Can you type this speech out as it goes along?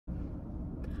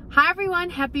Hi everyone,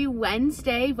 happy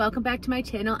Wednesday. Welcome back to my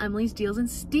channel, Emily's Deals and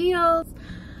Steals.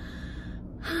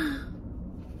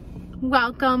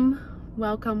 Welcome.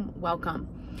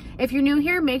 If you're new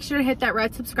here, make sure to hit that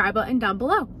red subscribe button down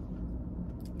below.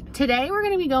 Today we're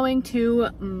going to be going to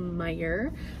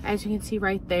Meijer, as you can see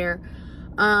right there.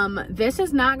 This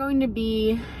is not going to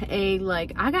be a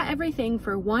like I got everything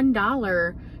for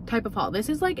 $1 type of haul. This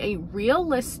is like a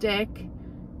realistic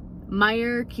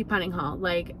Meijer couponing haul.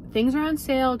 Like, things are on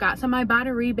sale, got some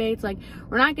Ibotta rebates. Like,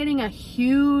 we're not getting a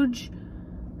huge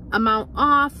amount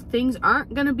off. Things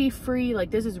aren't gonna be free.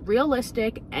 Like, this is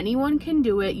realistic. Anyone can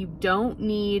do it. You don't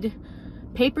need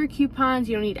paper coupons.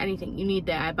 You don't need anything. You need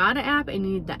the Ibotta app and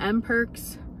you need the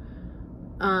Mperks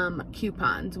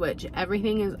coupons, which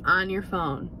everything is on your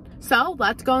phone. So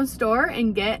let's go in store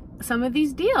and get some of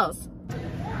these deals.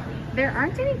 There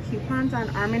aren't any coupons on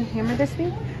Arm & Hammer this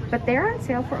week, but they're on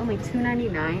sale for only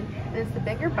 $2.99, and it's the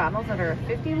bigger bottles that are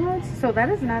 50 ml, so that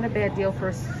is not a bad deal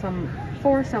for some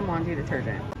laundry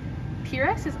detergent.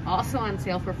 Mperks is also on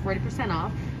sale for 40%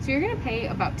 off, so you're gonna pay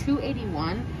about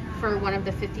 $2.81 for one of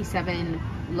the 57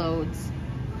 loads,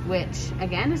 which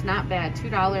again is not bad,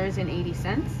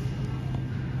 $2.80.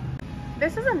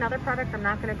 This is another product I'm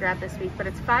not gonna grab this week, but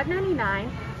it's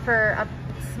 $5.99 for a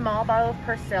small bottle of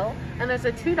Persil, and there's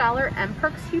a $2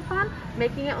 Mperks coupon,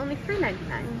 making it only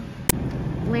 $3.99.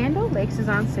 Lando Lakes is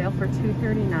on sale for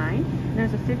 $2.39, and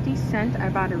there's a 50-cent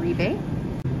Ibotta rebate,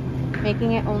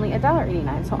 making it only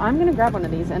 $1.89. So I'm gonna grab one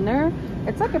of these, and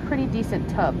it's like a pretty decent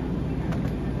tub.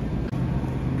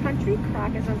 Country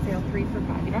Crock is on sale 3 for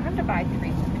 $5. You don't have to buy 3.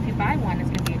 If you buy one, it's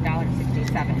gonna be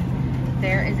 $1.67.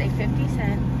 There is a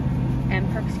 50-cent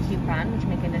Mperks coupon, which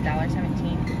make it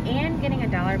 $1.17, and getting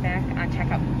 $1 back on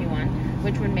checkout 51,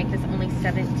 which would make this only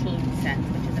 17 cents,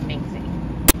 which is amazing.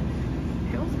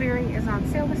 Pillsbury is on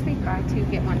sale this week. Buy 2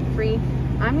 get 1 free.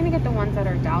 I'm gonna get the ones that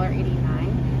are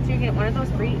 $1.89, so you get one of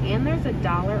those free, and there's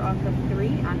 $1 off of 3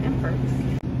 on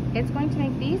Mperks. It's going to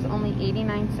make these only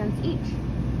 89 cents each.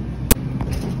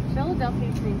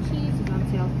 Philadelphia cream cheese is on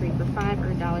sale 3 for $5,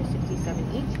 or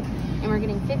 $1.67 each, and we're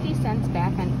getting 50 cents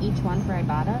back on each one for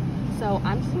Ibotta. So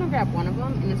I'm just gonna grab one of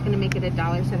them, and it's gonna make it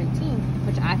 $1.17,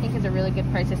 which I think is a really good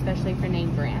price, especially for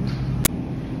name brand.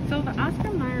 So the Oscar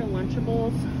Mayer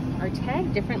Lunchables are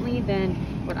tagged differently than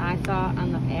what I saw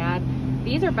on the ad.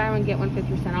 These are buy one get one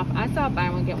 50% off. I saw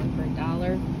buy one get one for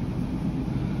 $1.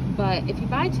 But if you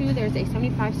buy 2, there's a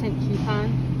 75-cent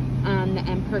coupon on the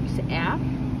Mperks app,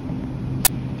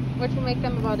 which will make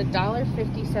them about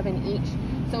 $1.57 each.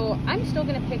 So I'm still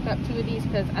gonna pick up 2 of these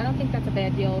because I don't think that's a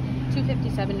bad deal.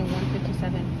 $2.57 to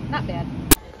 $1.57, not bad.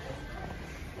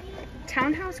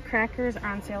 Townhouse crackers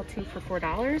on sale 2 for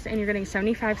 $4, and you're getting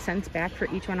 75 cents back for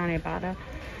each one on Ibotta.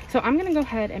 So I'm gonna go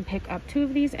ahead and pick up 2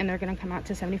 of these, and they're gonna come out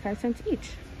to 75 cents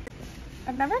each.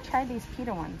 I've never tried these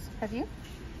pita ones, have you?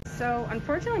 So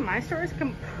unfortunately my store is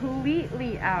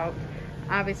completely out.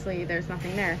 Obviously there's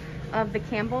nothing there. Of the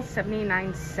Campbell's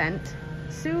 79-cent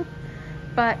soup,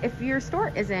 but if your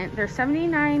store isn't, they're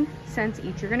 79 cents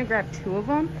each. You're gonna grab 2 of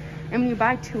them, and when you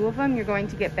buy 2 of them, you're going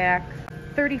to get back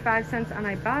 35 cents on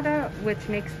Ibotta, which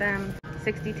makes them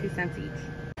 62 cents each.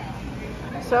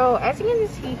 So as you can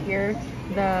see here,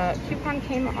 the coupon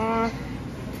came off,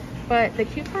 but the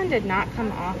coupon did not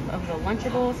come off of the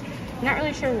Lunchables. Not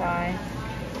really sure why.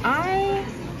 I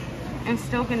am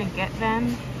still gonna get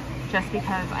them just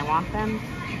because I want them,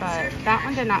 but that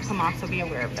one did not come off, so be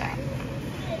aware of that.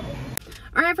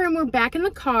 All right, everyone, we're back in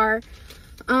the car.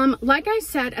 Like I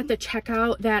said at the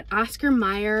checkout, that Oscar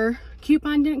Mayer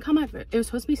coupon didn't come off. It was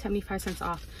supposed to be 75 cents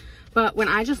off, but when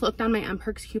I just looked on my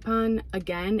Mperks coupon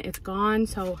again, it's gone.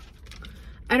 So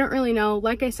I don't really know.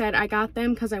 Like I said, I got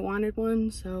them because I wanted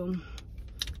one, so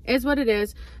is what it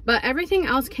is. But everything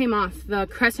else came off. The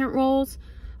crescent rolls,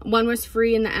 one was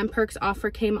free, and the Mperks offer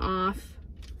came off,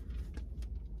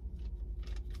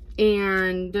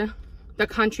 and the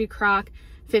Country Crock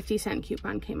 50-cent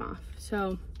coupon came off.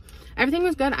 So everything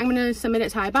was good. I'm gonna submit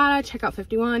it to Ibotta, check out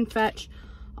 51, fetch,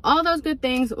 all those good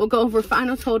things. We'll go over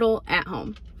final total at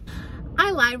home.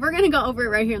 I lied, we're gonna go over it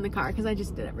right here in the car because I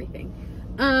just did everything.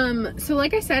 So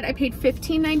like I said, I paid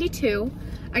 $15.92.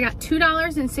 I got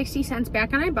 $2.60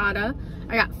 back on Ibotta.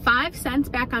 I got 5 cents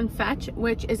back on Fetch,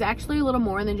 which is actually a little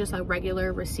more than just a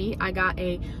regular receipt. I got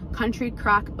a Country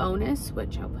Crock bonus,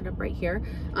 which I'll put up right here.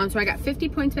 So I got 50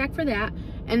 points back for that.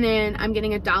 And then I'm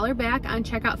getting $1 back on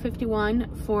checkout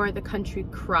 51 for the Country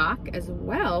Crock as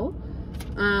well.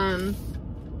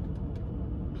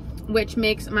 Which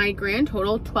makes my grand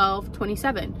total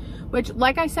 $12.27, which,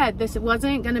 like I said, this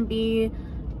wasn't gonna be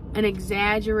an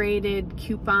exaggerated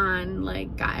coupon,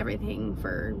 like got everything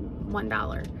for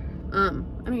 $1. I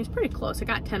mean, it's pretty close. I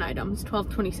got 10 items,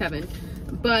 $12.27.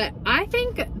 But I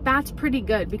think that's pretty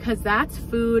good because that's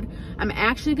food I'm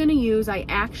actually gonna use, I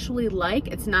actually like.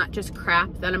 It's not just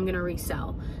crap that I'm gonna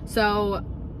resell. So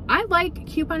I like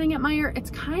couponing at Meijer. It's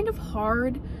kind of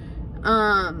hard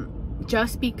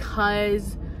just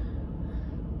because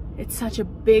it's such a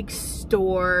big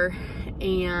store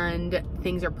and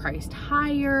things are priced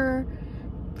higher.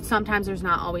 Sometimes there's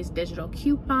not always digital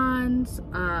coupons.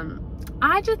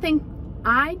 I just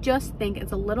think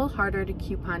it's a little harder to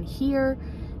coupon here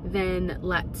than,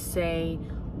 let's say,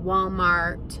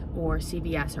 Walmart or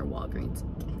CVS or Walgreens.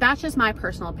 That's just my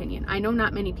personal opinion. I know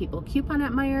not many people coupon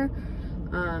at Meijer,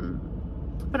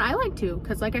 but I like to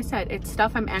because, like I said, it's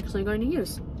stuff I'm actually going to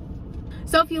use.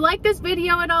 So if you like this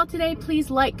video at all today, please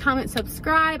like, comment,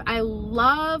 subscribe. I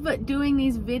love doing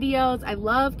these videos. I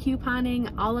love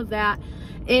couponing, all of that.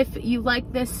 If you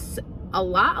like this a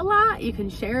lot, you can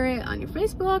share it on your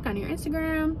Facebook, on your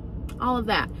Instagram, all of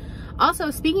that.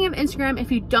 Also, speaking of Instagram,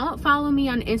 if you don't follow me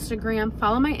on Instagram,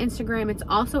 follow my Instagram. It's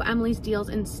also Emily's Deals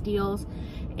and Steals.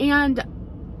 And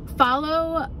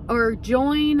follow or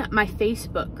join my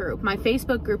Facebook group. My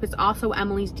Facebook group is also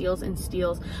Emily's Deals and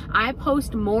Steals. I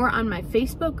post more on my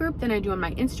Facebook group than I do on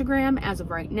my Instagram as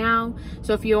of right now.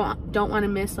 So if you don't want to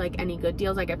miss like any good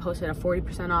deals, like I posted a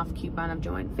 40% off coupon of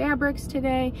Joann Fabrics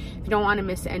today. If you don't want to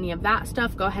miss any of that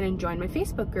stuff, go ahead and join my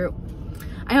Facebook group.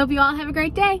 I hope you all have a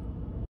great day.